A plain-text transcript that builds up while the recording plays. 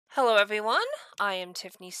Hello everyone, I am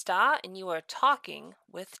Tiffany Starr and you are talking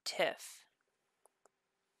with Tiff.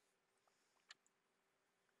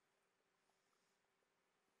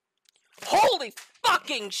 Holy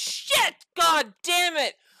fucking shit! God damn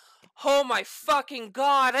it! Oh my fucking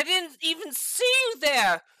god, I didn't even see you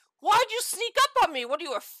there! Why'd you sneak up on me? What are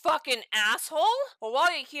you, a fucking asshole? Well,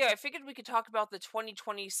 while you're here, I figured we could talk about the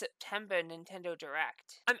 2020 September Nintendo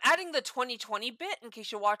Direct. I'm adding the 2020 bit in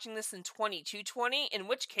case you're watching this in 2220, in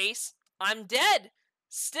which case, I'm dead!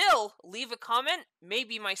 Still, leave a comment,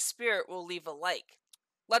 maybe my spirit will leave a like.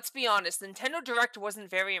 Let's be honest, Nintendo Direct wasn't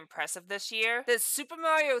very impressive this year. There's Super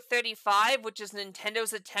Mario 35, which is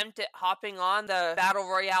Nintendo's attempt at hopping on the Battle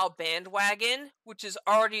Royale bandwagon, which is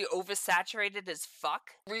already oversaturated as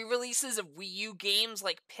fuck. Re-releases of Wii U games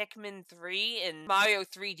like Pikmin 3 and Mario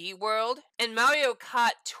 3D World, and Mario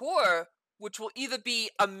Kart Tour, which will either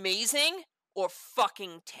be amazing or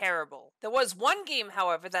fucking terrible. There was one game,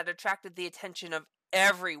 however, that attracted the attention of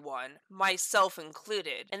everyone, myself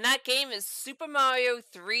included, and that game is Super Mario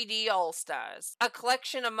 3D All-Stars, a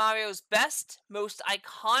collection of Mario's best, most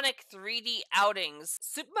iconic 3D outings.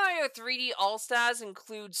 Super Mario 3D All-Stars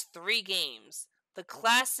includes 3 games: the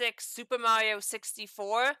classic Super Mario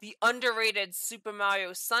 64, the underrated Super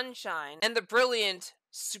Mario Sunshine, and the brilliant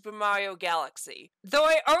Super Mario Galaxy. Though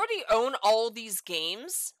I already own all these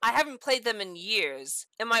games, I haven't played them in years,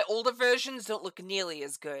 and my older versions don't look nearly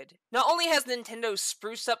as good. Not only has Nintendo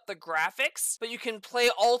spruced up the graphics, but you can play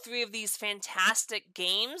all 3 of these fantastic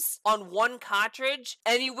games on one cartridge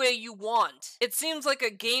anywhere you want. It seems like a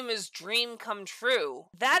gamer's dream come true.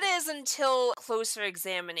 That is until closer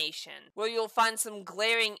examination, where you'll find some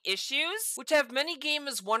glaring issues, which have many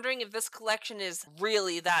gamers wondering if this collection is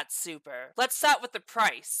really that super. Let's start with the price.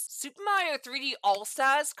 Super Mario 3D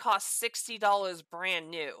All-Stars costs $60 brand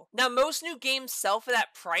new. Now, most new games sell for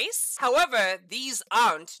that price. However, these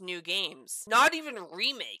aren't new games. Not even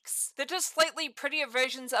remakes. They're just slightly prettier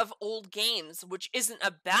versions of old games, which isn't a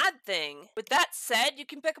bad thing. With that said, you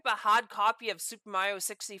can pick up a hard copy of Super Mario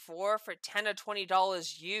 64 for $10 or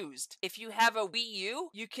 $20 used. If you have a Wii U,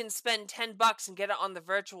 you can spend $10 and get it on the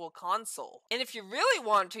Virtual Console. And if you really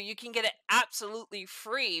want to, you can get it absolutely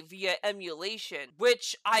free via emulation, which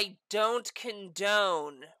I don't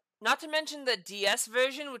condone. Not to mention the DS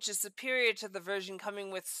version, which is superior to the version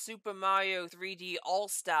coming with Super Mario 3D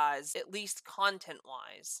All-Stars, at least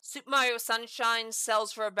content-wise. Super Mario Sunshine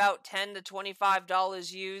sells for about $10 to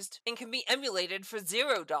 $25 used, and can be emulated for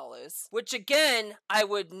 $0, which again, I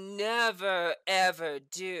would never ever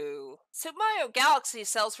do. Super Mario Galaxy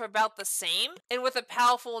sells for about the same, and with a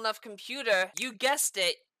powerful enough computer, you guessed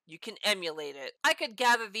it, you can emulate it. I could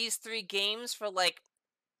gather these 3 games for like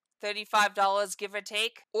 $35 give or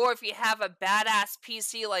take. Or if you have a badass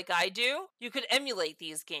PC like I do, you could emulate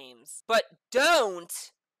these games. But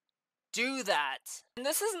don't do that. And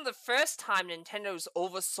this isn't the first time Nintendo's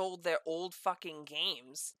oversold their old fucking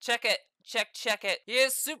games. Check it. Check it.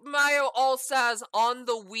 Here's Super Mario All-Stars on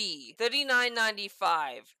the Wii.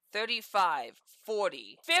 $39.95. $35,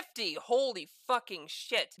 $40, $50, holy fucking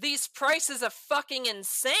shit. These prices are fucking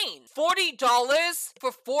insane. $40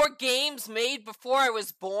 for 4 games made before I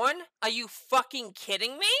was born? Are you fucking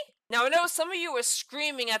kidding me? Now, I know some of you are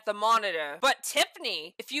screaming at the monitor, but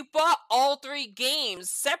Tiffany, if you bought all 3 games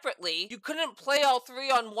separately, you couldn't play all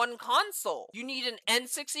 3 on one console. You need an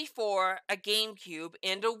N64, a GameCube,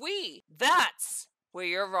 and a Wii. That's where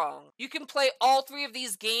you're wrong. You can play all 3 of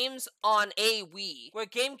these games on a Wii, where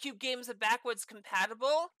GameCube games are backwards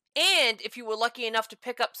compatible. And if you were lucky enough to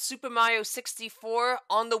pick up Super Mario 64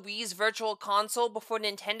 on the Wii's Virtual Console before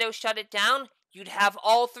Nintendo shut it down, you'd have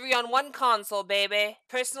all 3 on one console, baby.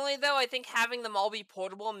 Personally, though, I think having them all be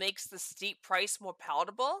portable makes the steep price more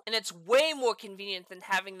palatable, and it's way more convenient than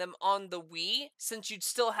having them on the Wii, since you'd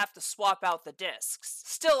still have to swap out the discs.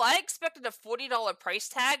 Still, I expected a $40 price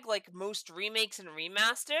tag like most remakes and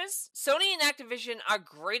remasters. Sony and Activision are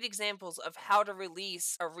great examples of how to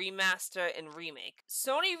release a remaster and remake.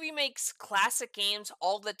 Sony remakes classic games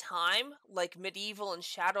all the time, like Medieval and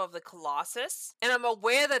Shadow of the Colossus, and I'm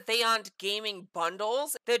aware that they aren't gaming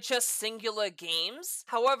bundles, they're just singular games.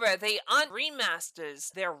 However, they aren't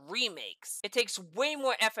remasters, they're remakes. It takes way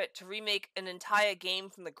more effort to remake an entire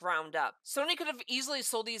game from the ground up. Sony could have easily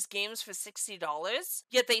sold these games for $60,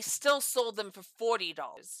 yet they still sold them for $40,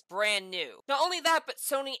 brand new. Not only that, but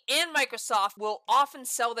Sony and Microsoft will often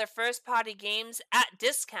sell their first-party games at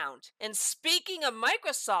discount. And speaking of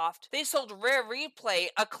Microsoft, they sold Rare Replay,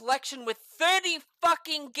 a collection with 30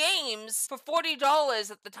 fucking games, for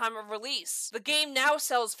 $40 at the time of release. The game now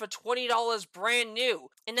sells for $20 brand new,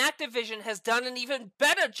 and Activision has done an even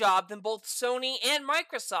better job than both Sony and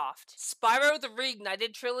Microsoft. Spyro the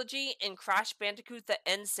Reignited trilogy and Crash Bandicoot the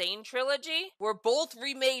Insane trilogy were both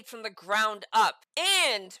remade from the ground up,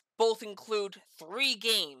 and both include 3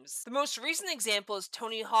 games. The most recent example is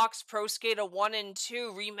Tony Hawk's Pro Skater 1 and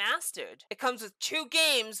 2 Remastered. It comes with 2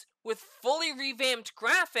 games with fully revamped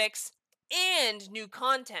graphics and new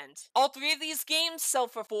content. All 3 of these games sell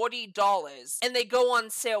for $40, and they go on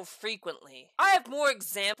sale frequently. I have more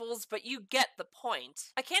examples, but you get the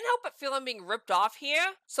point. I can't help but feel I'm being ripped off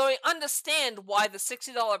here, so I understand why the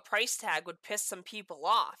 $60 price tag would piss some people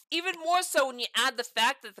off. Even more so when you add the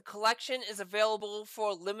fact that the collection is available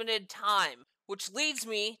for a limited time. Which leads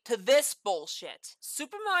me to this bullshit.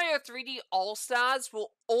 Super Mario 3D All-Stars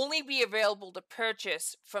will only be available to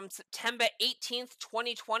purchase from September 18th,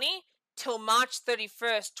 2020 till March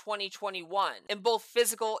 31st, 2021, in both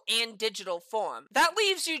physical and digital form. That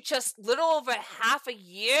leaves you just little over half a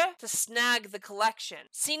year to snag the collection.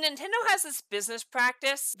 See, Nintendo has this business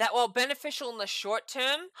practice that, while beneficial in the short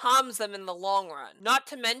term, harms them in the long run. Not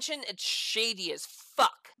to mention, it's shady as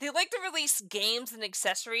fuck. They like to release games and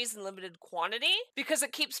accessories in limited quantity because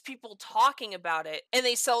it keeps people talking about it, and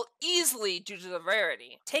they sell easily due to the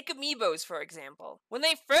rarity. Take amiibos, for example. When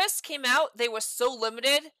they first came out, they were so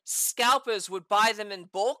limited, scalpers would buy them in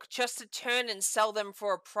bulk just to turn and sell them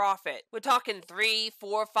for a profit. We're talking 3,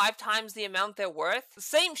 4, 5 times the amount they're worth. The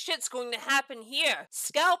same shit's going to happen here.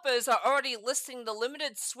 Scalpers are already listing the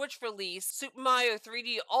limited Switch release Super Mario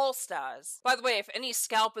 3D All-Stars. By the way, if any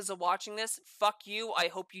scalpers are watching this, fuck you, I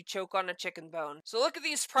hope you choke on a chicken bone. So look at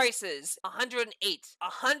these prices. 108,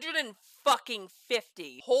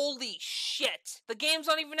 150. Holy shit. The game's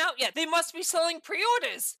not even out yet. They must be selling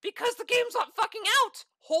pre-orders because the game's not fucking out.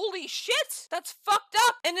 Holy shit! That's fucked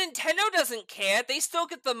up! And Nintendo doesn't care. They still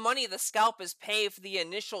get the money the scalpers pay for the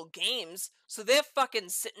initial games, so they're fucking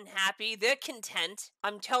sitting happy. They're content.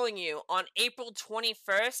 I'm telling you, on April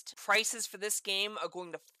 21st, prices for this game are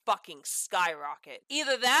going to fucking skyrocket.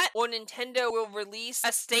 Either that, or Nintendo will release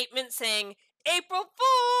a statement saying, April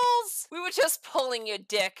Fools! We were just pulling your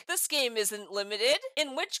dick. This game isn't limited.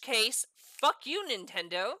 In which case, fuck you,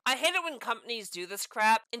 Nintendo. I hate it when companies do this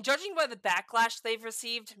crap, and judging by the backlash they've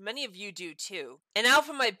received, many of you do too. And now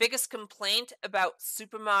for my biggest complaint about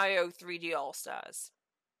Super Mario 3D All-Stars.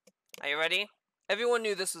 Are you ready? Everyone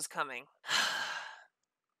knew this was coming.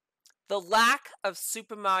 The lack of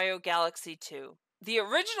Super Mario Galaxy 2. The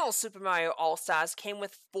original Super Mario All-Stars came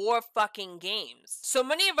with 4 fucking games. So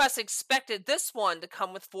many of us expected this one to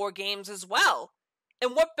come with 4 games as well.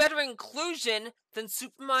 And what better inclusion than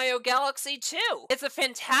Super Mario Galaxy 2? It's a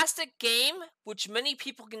fantastic game, which many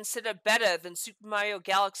people consider better than Super Mario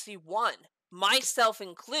Galaxy 1. Myself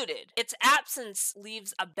included. Its absence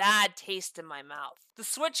leaves a bad taste in my mouth. The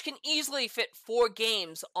Switch can easily fit 4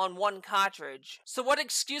 games on 1 cartridge, so what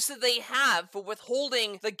excuse do they have for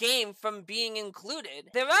withholding the game from being included?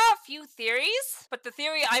 There are a few theories, but the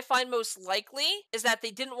theory I find most likely is that they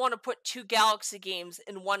didn't want to put 2 Galaxy games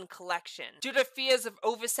in 1 collection, due to fears of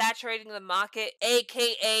oversaturating the market,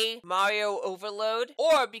 aka Mario overload,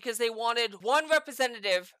 or because they wanted 1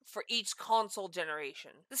 representative for each console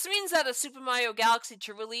generation. This means that a Super Mario Galaxy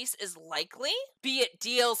 2 release is likely, be it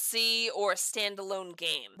DLC or a standalone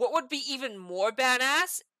game. What would be even more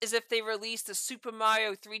badass is if they released a Super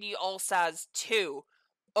Mario 3D All-Stars 2.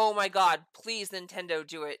 Oh my god, please Nintendo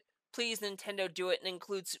do it. Please Nintendo do it and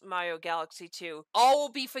include Super Mario Galaxy 2. All will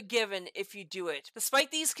be forgiven if you do it.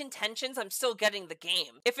 Despite these contentions, I'm still getting the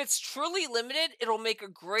game. If it's truly limited, it'll make a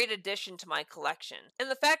great addition to my collection. And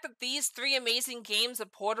the fact that these 3 amazing games are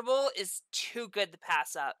portable is too good to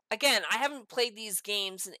pass up. Again, I haven't played these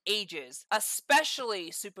games in ages, especially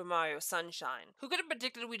Super Mario Sunshine. Who could have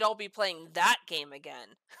predicted we'd all be playing that game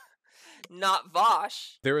again? Not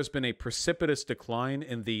Vosh. There has been a precipitous decline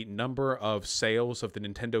in the number of sales of the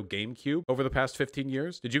Nintendo GameCube over the past 15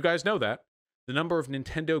 years. Did you guys know that? The number of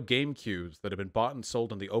Nintendo GameCubes that have been bought and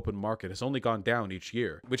sold on the open market has only gone down each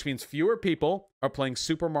year, which means fewer people are playing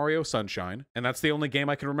Super Mario Sunshine, and that's the only game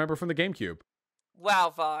I can remember from the GameCube.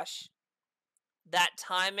 Wow, Vosh. That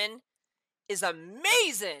timing is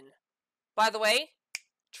amazing! By the way,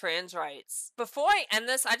 trans rights. Before I end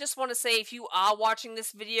this, I just want to say if you are watching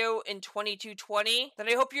this video in 2220, then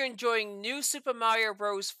I hope you're enjoying New Super Mario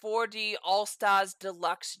Bros. 4D All-Stars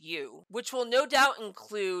Deluxe U, which will no doubt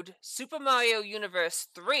include Super Mario Universe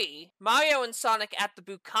 3, Mario and Sonic at the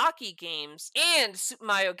Bukkake games, and Super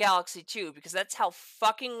Mario Galaxy 2, because that's how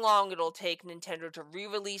fucking long it'll take Nintendo to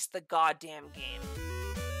re-release the goddamn game.